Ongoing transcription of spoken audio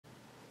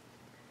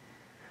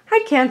Hi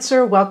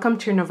Cancer, welcome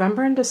to your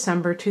November and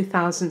December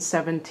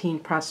 2017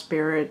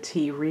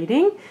 prosperity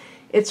reading.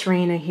 It's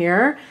Rena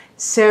here.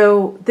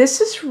 So this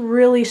is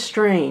really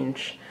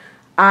strange.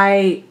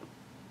 I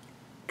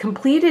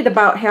completed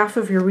about half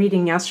of your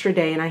reading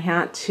yesterday and I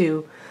had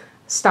to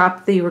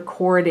stop the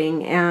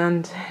recording,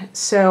 and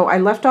so I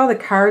left all the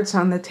cards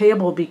on the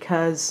table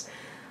because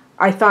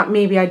I thought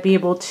maybe I'd be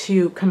able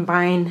to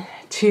combine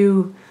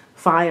two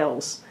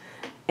files.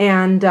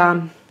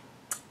 And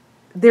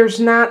there's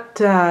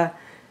not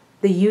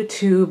the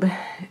YouTube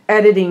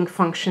editing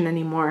function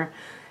anymore.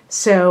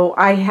 So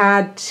I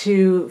had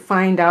to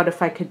find out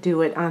if I could do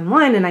it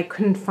online, and I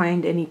couldn't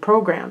find any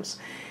programs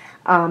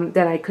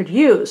that I could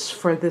use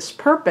for this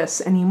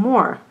purpose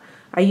anymore.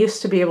 I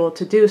used to be able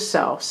to do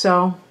so.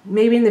 So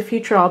maybe in the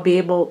future I'll be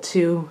able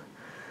to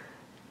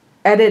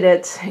edit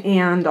it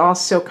and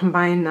also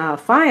combine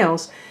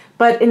files.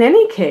 But in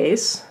any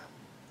case,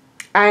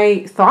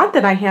 I thought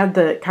that I had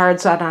the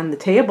cards out on the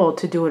table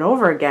to do it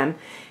over again.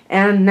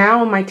 And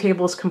now my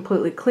table is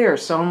completely clear.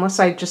 So unless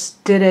I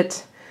just did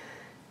it,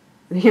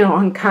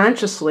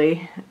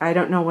 unconsciously, I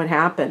don't know what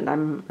happened.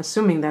 I'm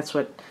assuming that's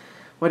what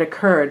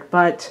occurred.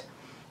 But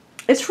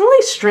it's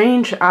really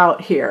strange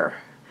out here.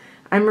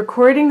 I'm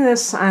recording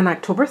this on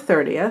October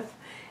 30th.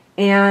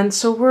 And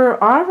so we're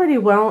already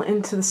well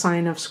into the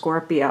sign of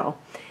Scorpio.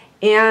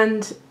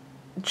 And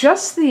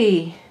just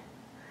the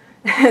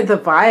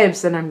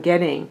vibes that I'm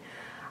getting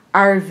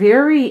are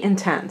very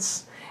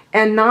intense.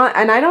 And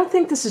I don't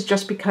think this is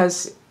just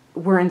because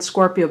we're in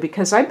Scorpio,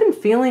 because I've been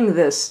feeling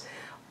this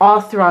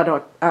all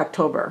throughout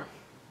October.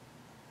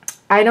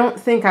 I don't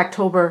think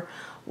October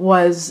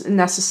was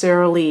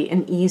necessarily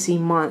an easy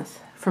month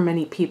for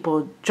many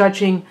people,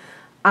 judging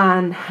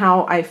on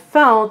how I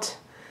felt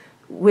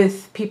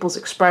with people's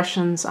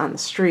expressions on the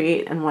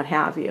street and what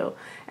have you,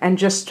 and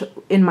just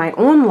in my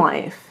own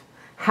life,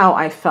 how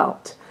I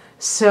felt.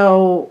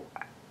 So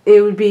it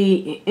would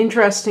be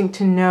interesting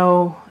to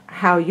know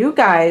how you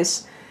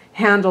guys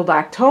handled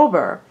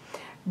October.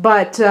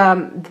 But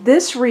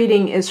this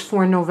reading is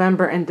for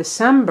November and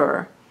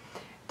December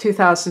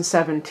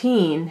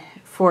 2017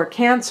 for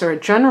Cancer, a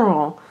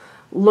general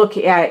look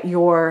at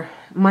your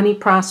money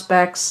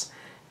prospects,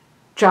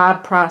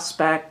 job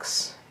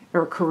prospects,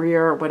 or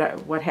career,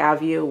 what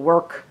have you,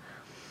 work.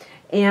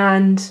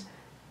 And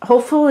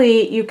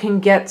hopefully you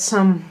can get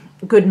some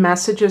good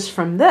messages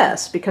from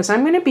this, because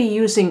I'm going to be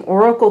using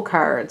oracle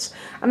cards.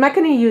 I'm not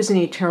going to use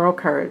any tarot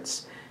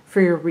cards for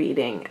your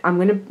reading. I'm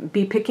going to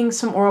be picking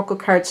some oracle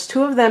cards.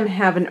 Two of them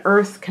have an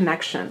earth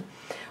connection.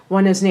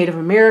 One is Native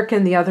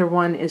American, the other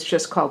one is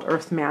just called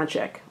Earth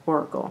Magic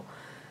Oracle.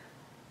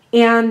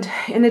 And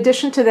in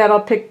addition to that, I'll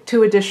pick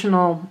two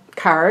additional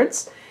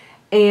cards.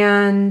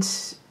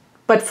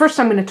 But first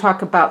I'm going to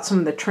talk about some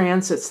of the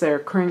transits that are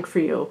occurring for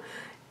you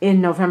in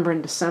November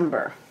and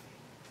December.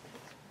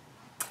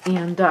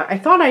 And I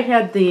thought I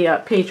had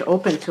the page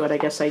open to it. I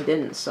guess I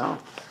didn't, so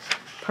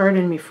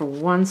pardon me for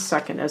 1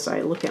 second as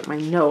I look at my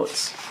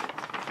notes.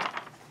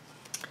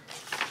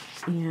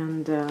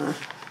 And,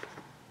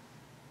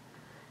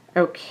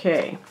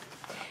 okay.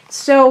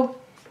 So,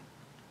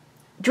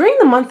 during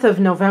the month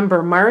of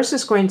November, Mars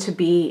is going to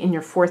be in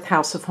your 4th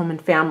house of home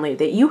and family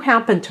that you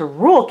happen to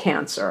rule,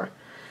 Cancer.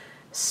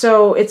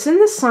 So, it's in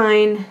the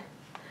sign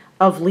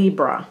of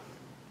Libra.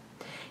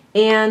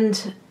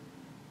 And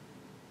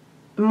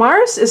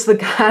Mars is the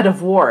god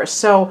of war.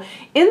 So,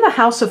 in the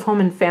house of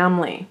home and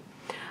family,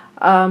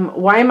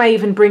 why am I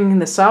even bringing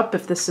this up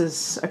if this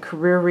is a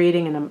career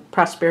reading and a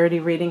prosperity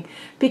reading?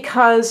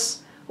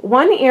 Because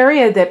one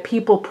area that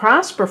people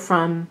prosper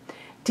from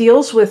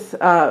deals with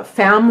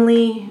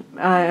family,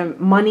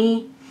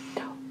 money,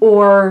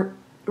 or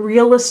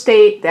real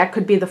estate. That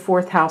could be the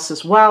 4th house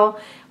as well.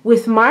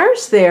 With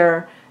Mars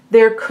there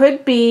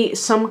could be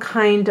some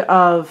kind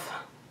of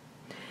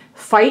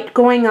fight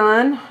going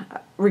on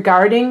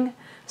regarding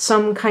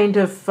some kind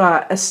of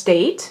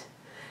estate.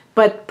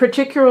 But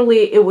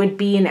particularly it would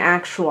be an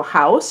actual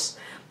house.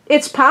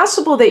 It's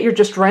possible that you're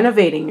just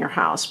renovating your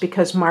house,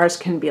 because Mars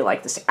can be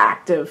like this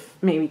active,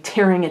 maybe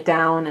tearing it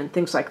down and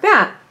things like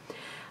that.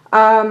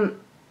 And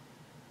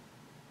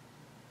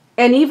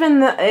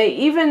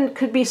even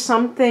could be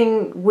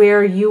something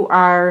where you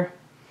are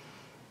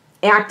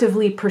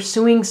actively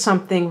pursuing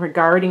something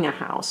regarding a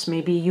house.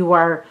 Maybe you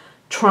are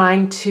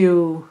trying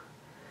to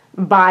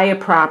buy a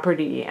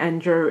property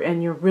and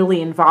you're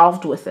really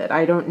involved with it.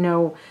 I don't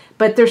know,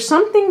 but there's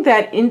something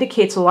that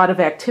indicates a lot of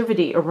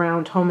activity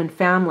around home and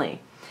family.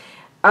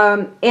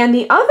 And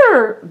the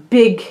other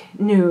big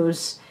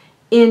news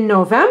in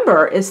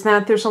November is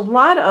that there's a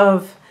lot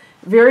of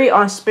very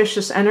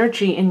auspicious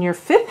energy in your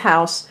 5th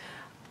house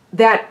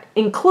that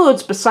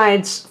includes,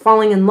 besides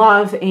falling in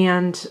love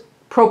and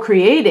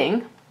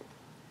procreating,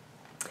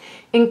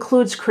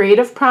 includes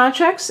creative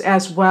projects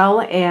as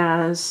well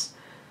as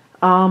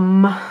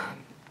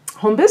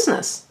home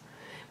business,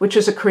 which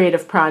is a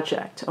creative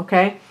project,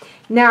 okay?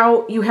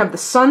 Now, you have the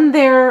sun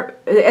there.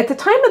 At the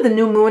time of the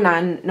new moon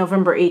on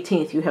November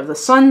 18th, you have the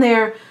sun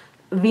there,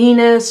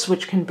 Venus,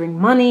 which can bring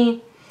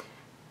money,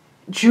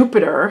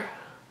 Jupiter,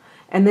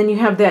 And then you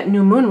have that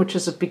new moon, which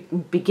is a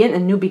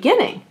new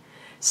beginning.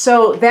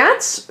 So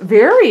that's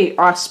very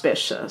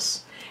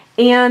auspicious.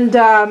 And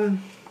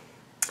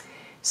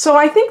so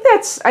I think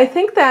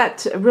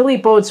that really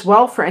bodes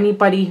well for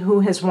anybody who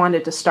has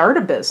wanted to start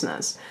a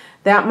business.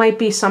 That might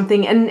be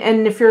something,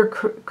 and if you're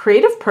a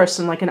creative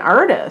person, like an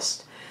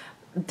artist,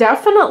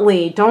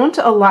 definitely don't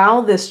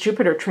allow this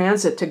Jupiter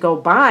transit to go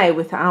by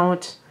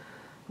without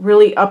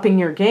really upping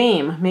your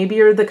game. Maybe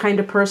you're the kind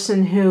of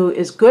person who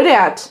is good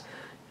at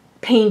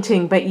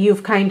painting, but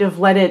you've kind of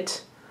let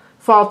it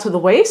fall to the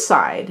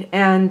wayside,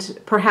 and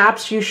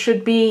perhaps you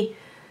should be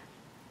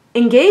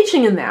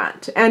engaging in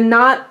that and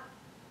not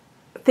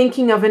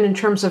thinking of it in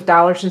terms of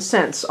dollars and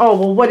cents. Oh,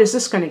 well, what is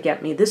this going to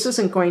get me? This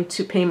isn't going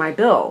to pay my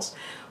bills.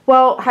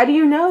 Well, how do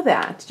you know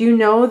that? You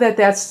know that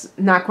that's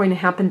not going to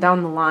happen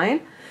down the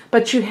line,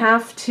 but you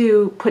have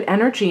to put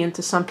energy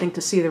into something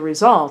to see the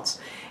results.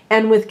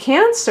 And with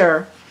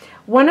Cancer,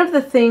 one of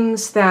the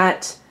things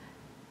that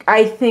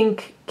I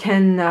think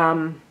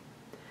can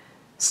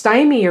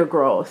stymie your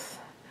growth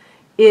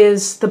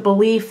is the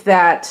belief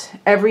that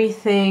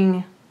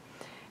everything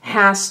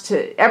has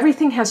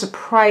a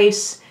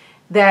price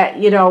that,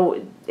 you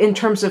know, in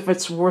terms of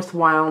its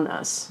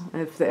worthwhileness,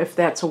 if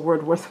that's a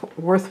word,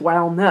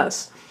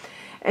 worthwhileness,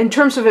 in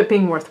terms of it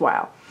being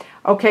worthwhile.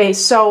 Okay,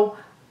 so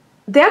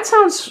that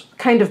sounds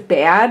kind of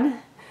bad,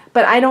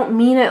 but I don't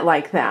mean it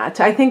like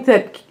that. I think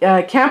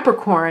that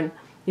Capricorn,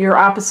 your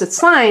opposite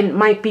sign,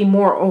 might be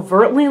more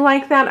overtly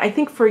like that. I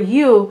think for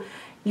you,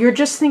 you're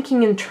just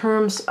thinking in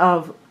terms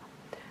of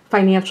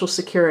financial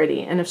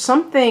security. And if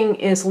something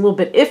is a little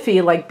bit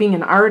iffy, like being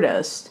an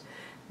artist,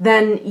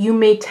 then you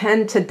may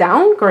tend to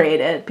downgrade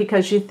it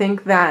because you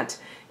think that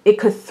it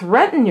could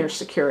threaten your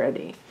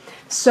security.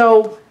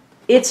 So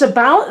it's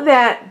about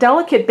that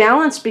delicate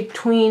balance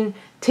between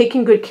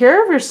taking good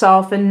care of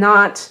yourself and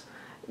not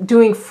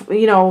doing,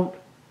 you know,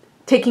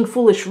 taking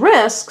foolish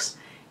risks,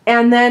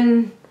 and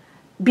then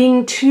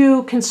being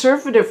too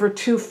conservative or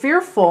too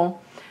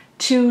fearful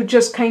to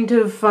just kind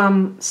of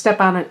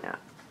step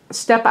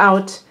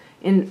out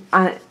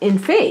in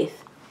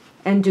faith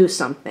and do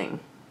something.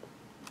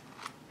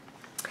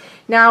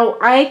 Now,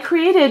 I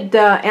created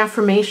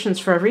affirmations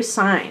for every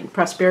sign,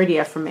 prosperity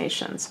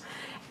affirmations.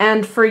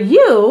 And for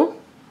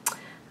you,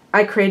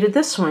 I created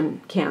this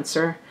one,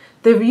 Cancer.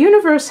 The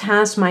universe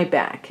has my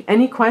back.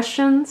 Any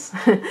questions?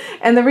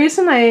 And the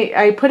reason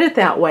I put it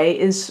that way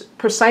is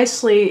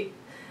precisely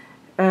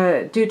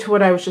due to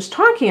what I was just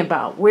talking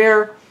about,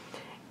 where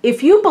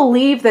if you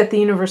believe that the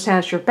universe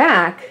has your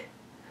back,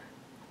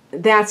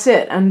 that's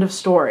it, end of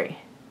story.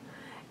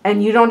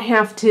 And you don't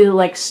have to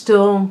like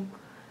still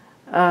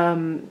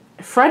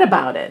fret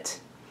about it.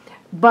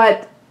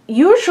 But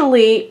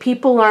usually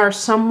people are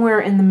somewhere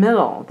in the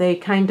middle. They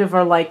kind of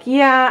are like,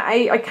 yeah,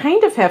 I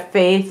kind of have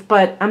faith,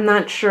 but I'm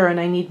not sure and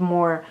I need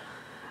more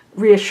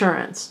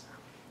reassurance.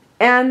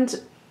 And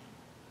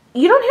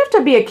you don't have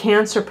to be a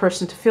Cancer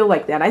person to feel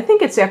like that. I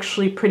think it's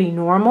actually pretty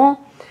normal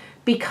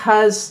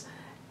because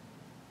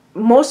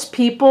most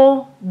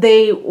people,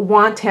 they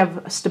want to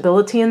have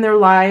stability in their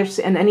lives,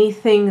 and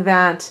anything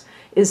that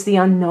is the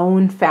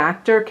unknown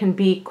factor can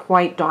be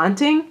quite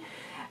daunting.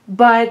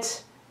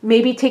 But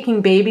maybe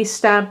taking baby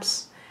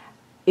steps,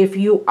 if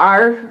you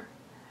are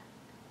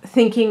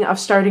thinking of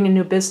starting a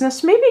new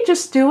business, maybe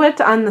just do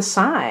it on the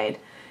side.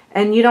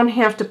 And you don't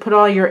have to put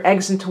all your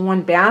eggs into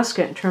one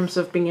basket in terms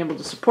of being able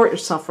to support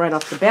yourself right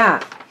off the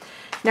bat.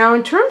 Now,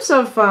 in terms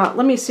of,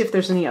 let me see if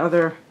there's any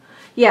other,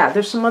 yeah,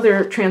 there's some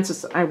other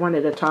transits I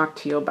wanted to talk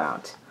to you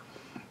about.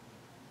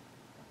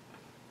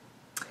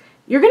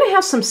 You're going to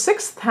have some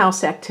 6th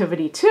house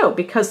activity too,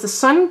 because the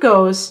sun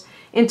goes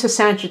into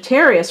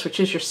Sagittarius, which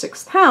is your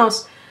 6th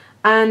house,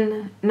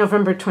 on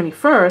November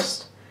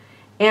 21st.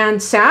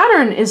 And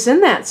Saturn is in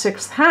that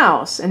 6th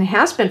house, and it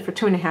has been for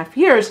 2.5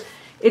 years.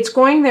 It's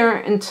going there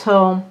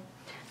until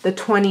the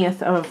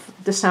 20th of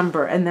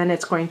December, and then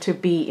it's going to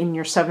be in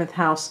your 7th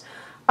house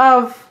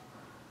of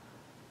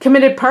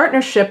committed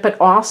partnership, but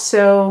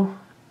also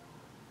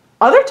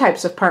other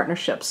types of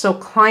partnerships. So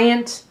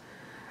client,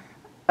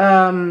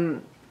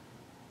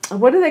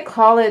 what do they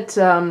call it?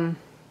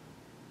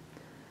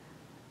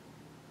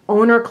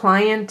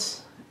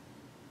 Owner-client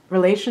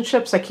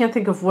relationships. I can't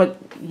think of what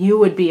you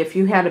would be if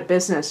you had a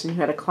business and you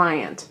had a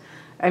client.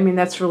 I mean,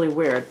 that's really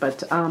weird,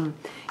 but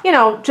you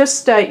know,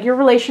 just your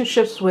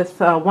relationships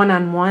with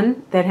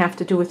one-on-one that have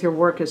to do with your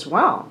work as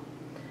well.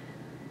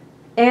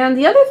 And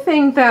the other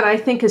thing that I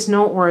think is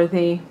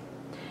noteworthy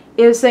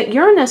is that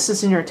Uranus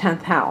is in your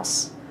 10th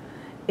house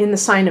in the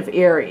sign of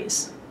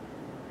Aries.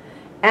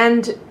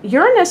 And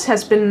Uranus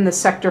has been in the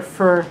sector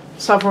for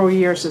several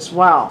years as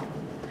well.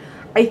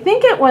 I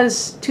think it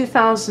was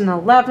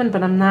 2011,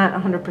 but I'm not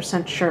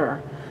 100%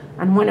 sure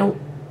on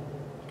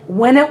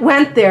when it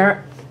went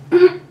there.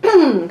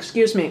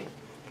 Excuse me.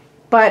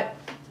 But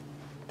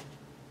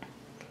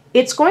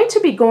it's going to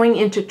be going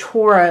into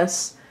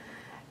Taurus,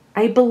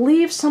 I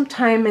believe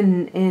sometime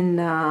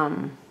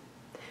in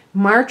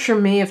March or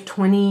May of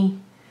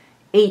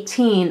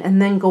 2018, and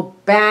then go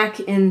back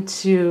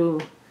into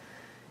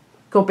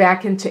go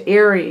back into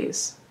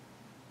Aries,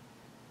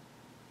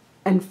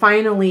 and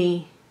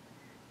finally,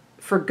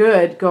 for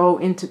good, go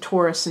into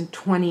Taurus in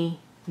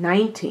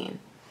 2019.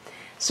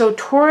 So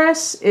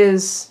Taurus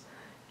is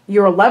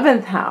your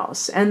 11th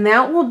house, and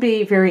that will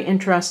be very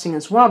interesting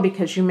as well,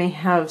 because you may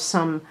have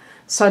some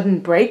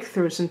sudden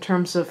breakthroughs in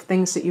terms of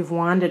things that you've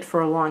wanted for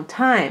a long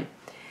time.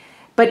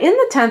 But in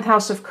the 10th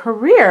house of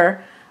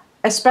career,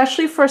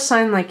 especially for a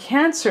sign like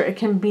Cancer, it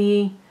can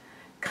be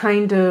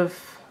kind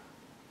of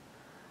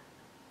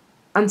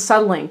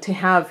unsettling to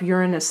have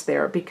Uranus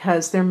there,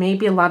 because there may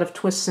be a lot of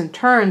twists and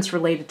turns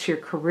related to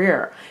your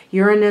career.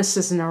 Uranus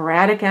is an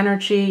erratic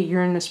energy.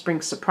 Uranus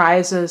brings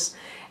surprises.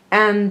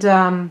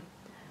 And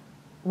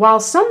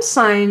while some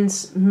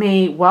signs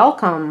may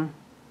welcome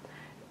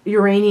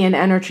Uranian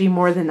energy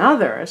more than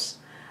others,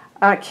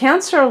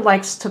 Cancer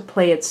likes to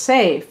play it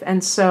safe.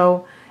 And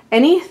so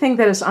anything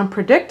that is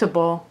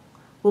unpredictable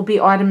will be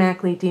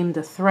automatically deemed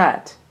a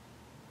threat.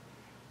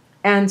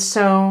 And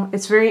so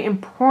it's very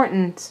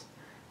important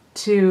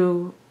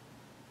to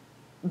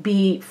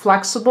be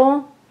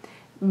flexible,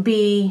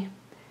 be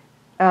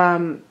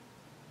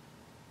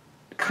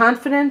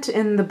confident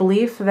in the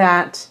belief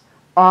that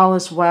all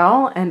is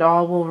well and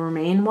all will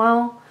remain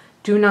well.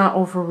 Do not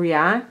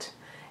overreact.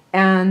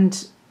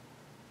 And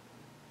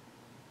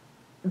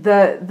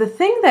the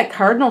thing that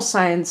cardinal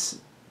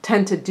signs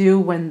tend to do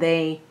when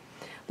they,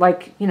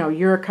 like, you know,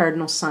 you're a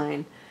cardinal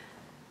sign,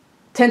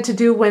 tend to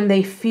do when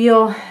they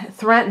feel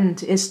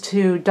threatened is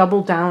to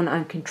double down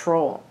on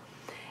control.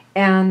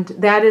 And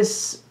that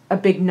is a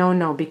big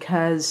no-no,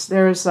 because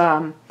there's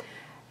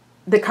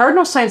the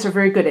cardinal signs are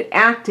very good at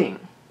acting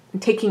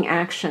and taking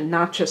action,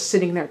 not just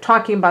sitting there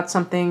talking about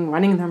something,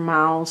 running their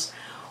mouths,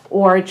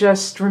 or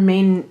just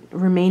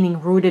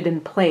remaining rooted in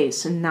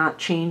place and not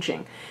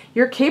changing.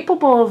 You're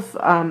capable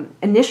of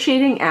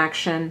initiating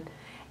action,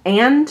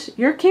 and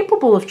you're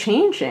capable of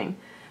changing.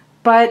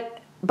 But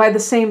by the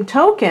same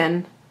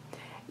token,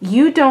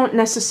 you don't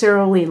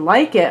necessarily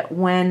like it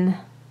when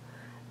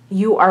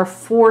you are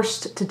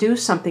forced to do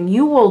something.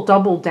 You will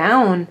double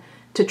down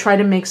to try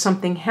to make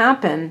something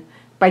happen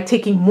by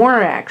taking more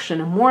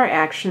action and more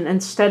action,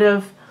 instead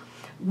of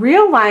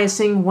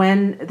realizing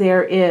when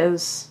there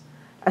is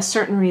a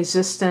certain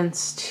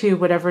resistance to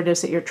whatever it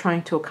is that you're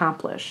trying to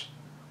accomplish.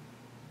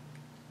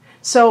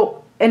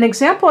 So an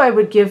example I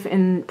would give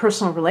in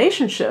personal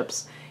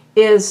relationships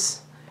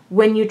is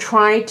when you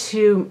try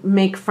to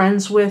make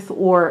friends with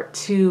or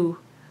to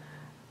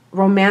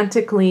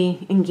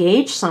romantically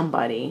engage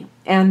somebody,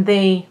 and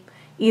they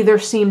either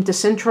seem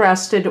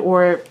disinterested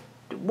or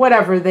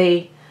whatever,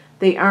 they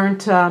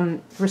aren't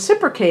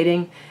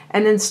reciprocating,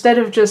 and instead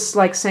of just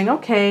like saying,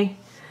 okay,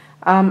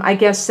 I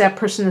guess that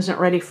person isn't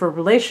ready for a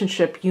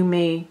relationship, you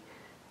may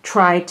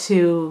try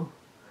to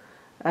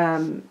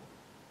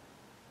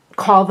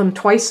call them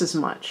twice as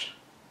much.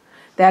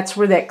 That's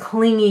where that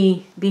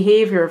clingy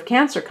behavior of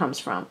Cancer comes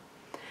from.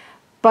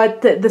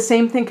 But the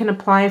same thing can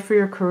apply for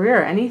your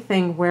career.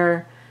 Anything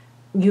where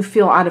you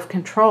feel out of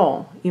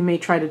control, you may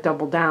try to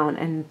double down.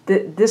 And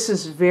this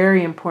is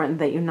very important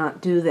that you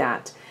not do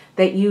that,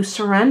 that you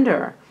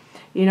surrender.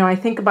 You know, I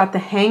think about the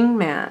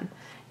Hangman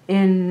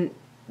in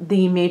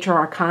the Major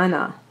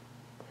Arcana.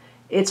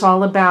 It's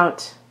all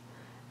about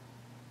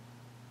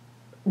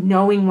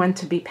knowing when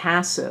to be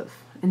passive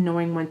and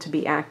knowing when to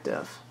be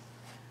active.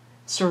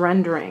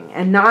 Surrendering,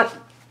 and not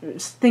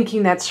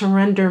thinking that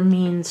surrender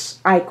means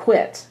I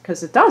quit,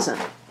 because it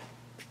doesn't.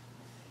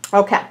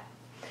 Okay.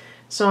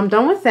 So I'm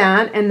done with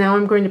that, and now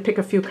I'm going to pick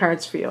a few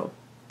cards for you.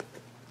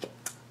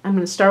 I'm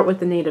going to start with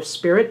the Native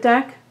Spirit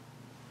deck.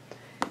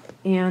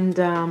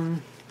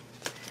 And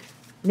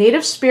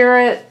Native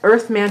Spirit,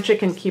 Earth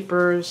Magic, and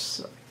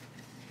Keepers.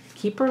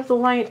 Keeper of the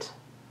Light?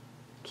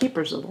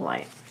 Keepers of the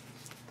Light.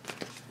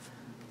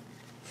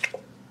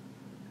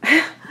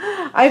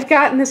 I've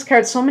gotten this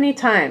card so many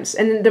times,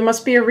 and there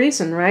must be a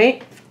reason,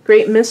 right?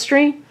 Great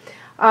mystery.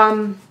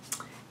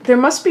 There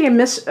must be a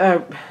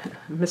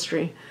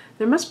mystery.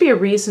 There must be a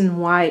reason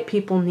why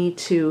people need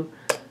to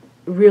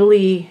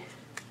really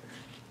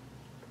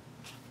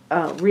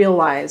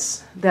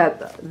realize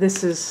that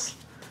this is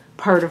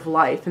part of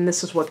life and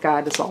this is what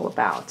God is all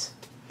about.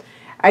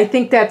 I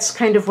think that's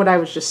kind of what I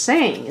was just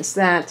saying, is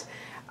that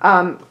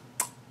I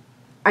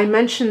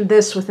mentioned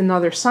this with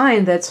another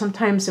sign, that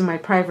sometimes in my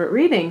private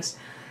readings,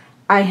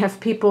 I have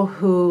people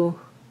who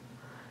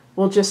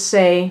will just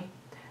say,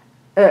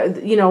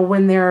 you know,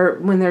 when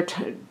they're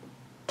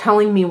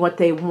telling me what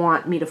they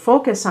want me to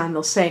focus on,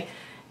 they'll say,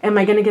 am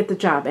I going to get the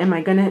job? Am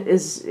I going to,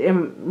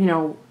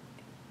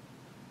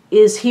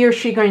 is he or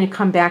she going to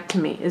come back to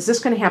me? Is this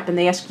going to happen?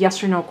 They ask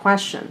yes or no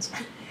questions.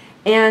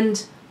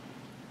 And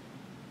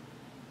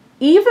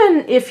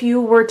even if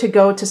you were to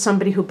go to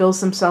somebody who bills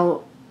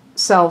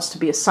themselves to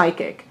be a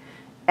psychic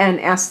and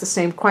ask the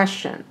same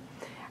question,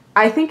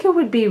 I think it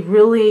would be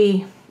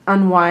really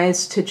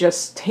unwise to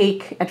just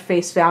take at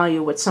face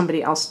value what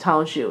somebody else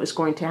tells you is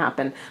going to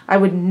happen. I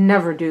would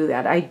never do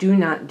that. I do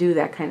not do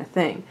that kind of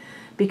thing,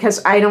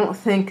 because I don't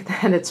think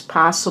that it's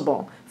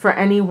possible for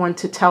anyone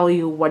to tell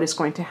you what is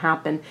going to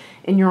happen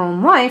in your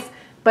own life,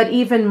 But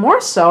even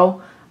more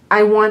so,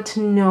 I want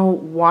to know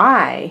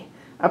why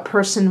a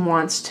person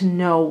wants to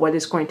know what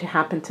is going to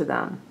happen to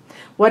them.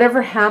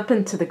 Whatever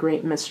happened to the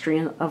great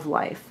mystery of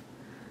life?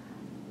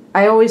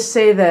 I always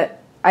say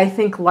that I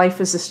think life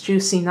is this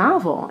juicy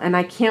novel, and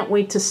I can't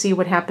wait to see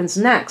what happens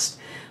next.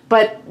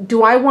 But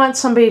do I want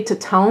somebody to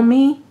tell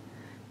me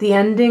the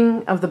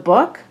ending of the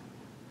book?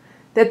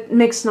 That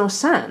makes no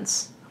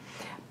sense.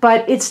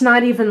 But it's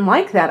not even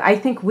like that. I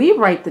think we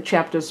write the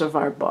chapters of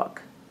our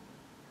book.